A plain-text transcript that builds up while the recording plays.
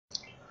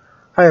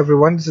Hi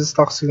everyone, this is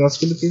Stock Signals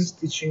Philippines,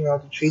 teaching you how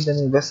to trade and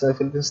invest in the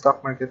Philippine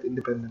stock market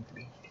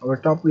independently. Our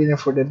top winner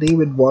for the day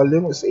with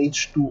volume is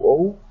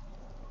H2O.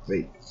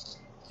 Wait.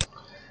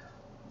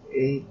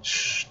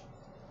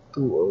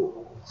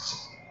 H2O.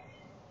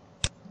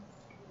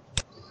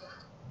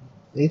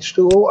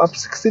 H2O up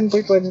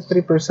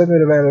 16.23%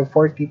 with a value of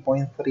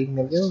 40.3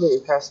 million, though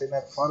it has a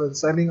net foreign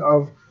selling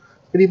of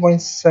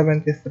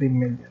 3.73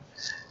 million.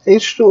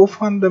 H2O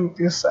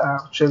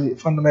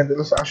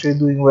fundamental is actually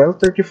doing well.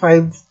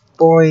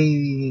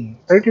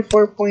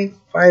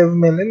 34.5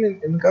 million in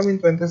income in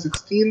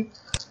 2016,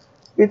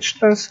 which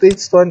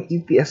translates to an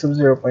EPS of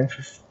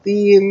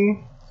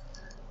 0.15.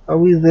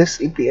 With this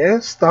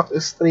EPS, stock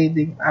is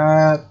trading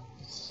at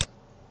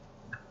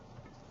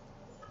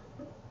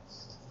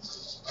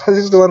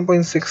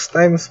 61.6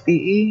 times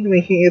PE,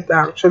 making it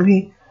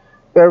actually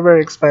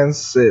very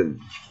expensive.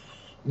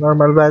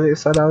 Normal value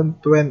is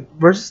around 20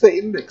 versus the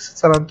index,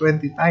 it's around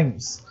 20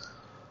 times.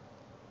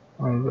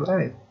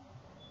 Alright.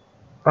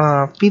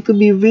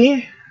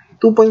 P2BV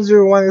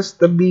 2.01 is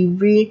the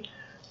BV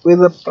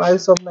with a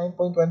price of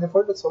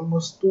 9.24. That's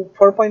almost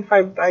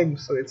 4.5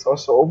 times, so it's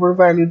also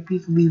overvalued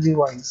P2BV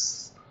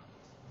wise.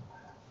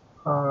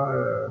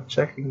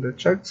 Checking the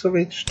charts of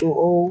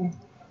H2O,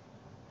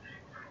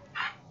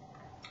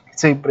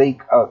 it's a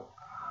breakout.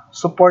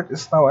 Support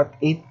is now at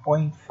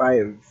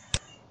 8.5.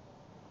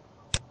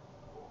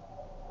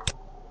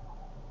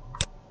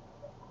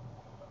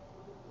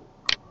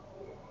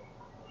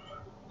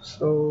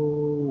 So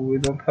we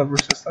don't have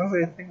resistance.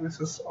 I think this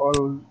is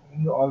all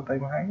new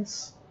all-time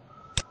highs.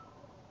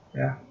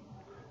 Yeah.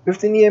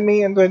 15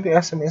 EMA and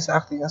 20 SMA is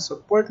acting as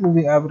support.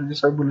 Moving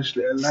averages are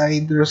bullishly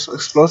aligned. There's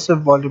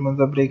explosive volume in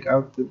the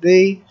breakout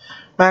today.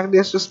 MACD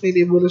has just made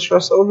a bullish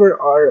crossover.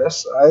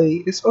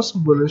 RSI is also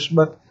bullish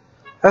but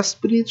has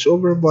breached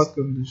overbought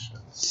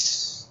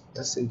conditions.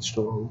 That's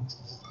H2O.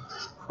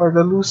 For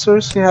the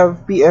losers, we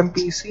have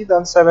PMPC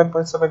down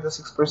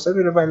 7.76%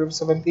 with a value of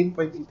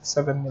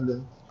 17.87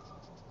 million.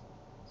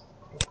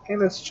 Okay,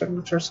 let's check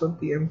the charts on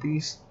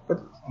PMPC.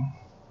 But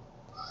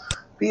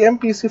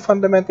PMPC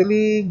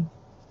fundamentally,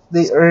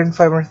 they earned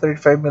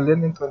 535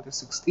 million in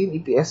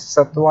 2016. EPS is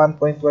at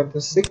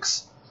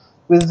 1.26.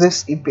 With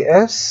this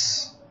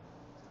EPS,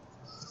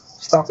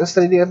 stock is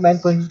trading at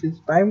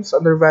 9.50 times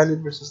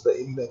undervalued versus the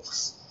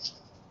index.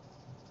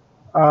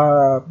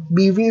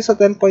 BV is at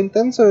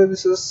 10.10, so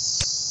this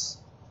is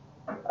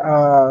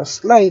a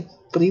slight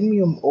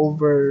premium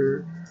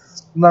over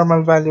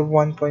normal value of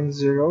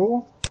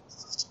 1.0.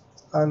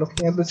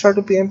 Looking at the chart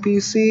of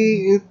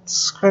PMPC,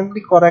 it's currently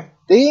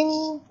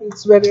correcting.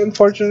 It's very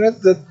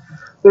unfortunate that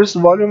there's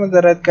volume in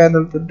the red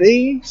candle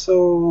today,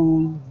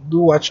 so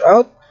do watch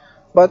out.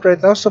 But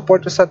right now,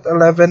 support is at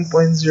 11.00,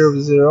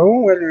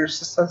 while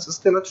resistance is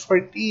still at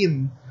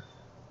 14.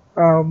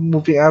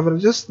 Moving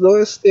averages,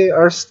 though, they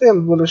are still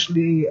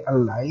bullishly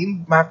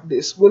aligned. MACD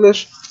is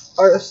bullish.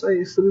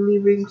 RSI is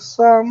relieving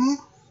some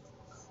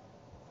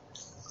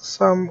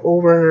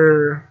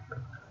over.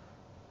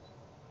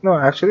 No,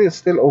 actually, it's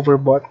still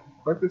overbought,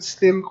 but it's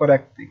still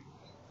correcting.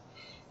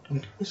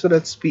 Okay, so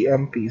that's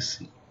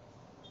PMPC.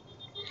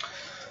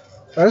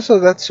 So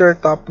that's your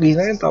top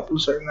winner and top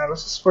loser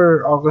analysis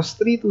for August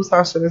 3,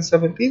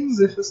 2017.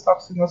 This is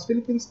Stock Signals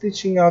Philippines,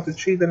 teaching you how to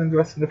trade and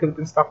invest in the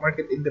Philippine stock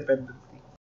market independently.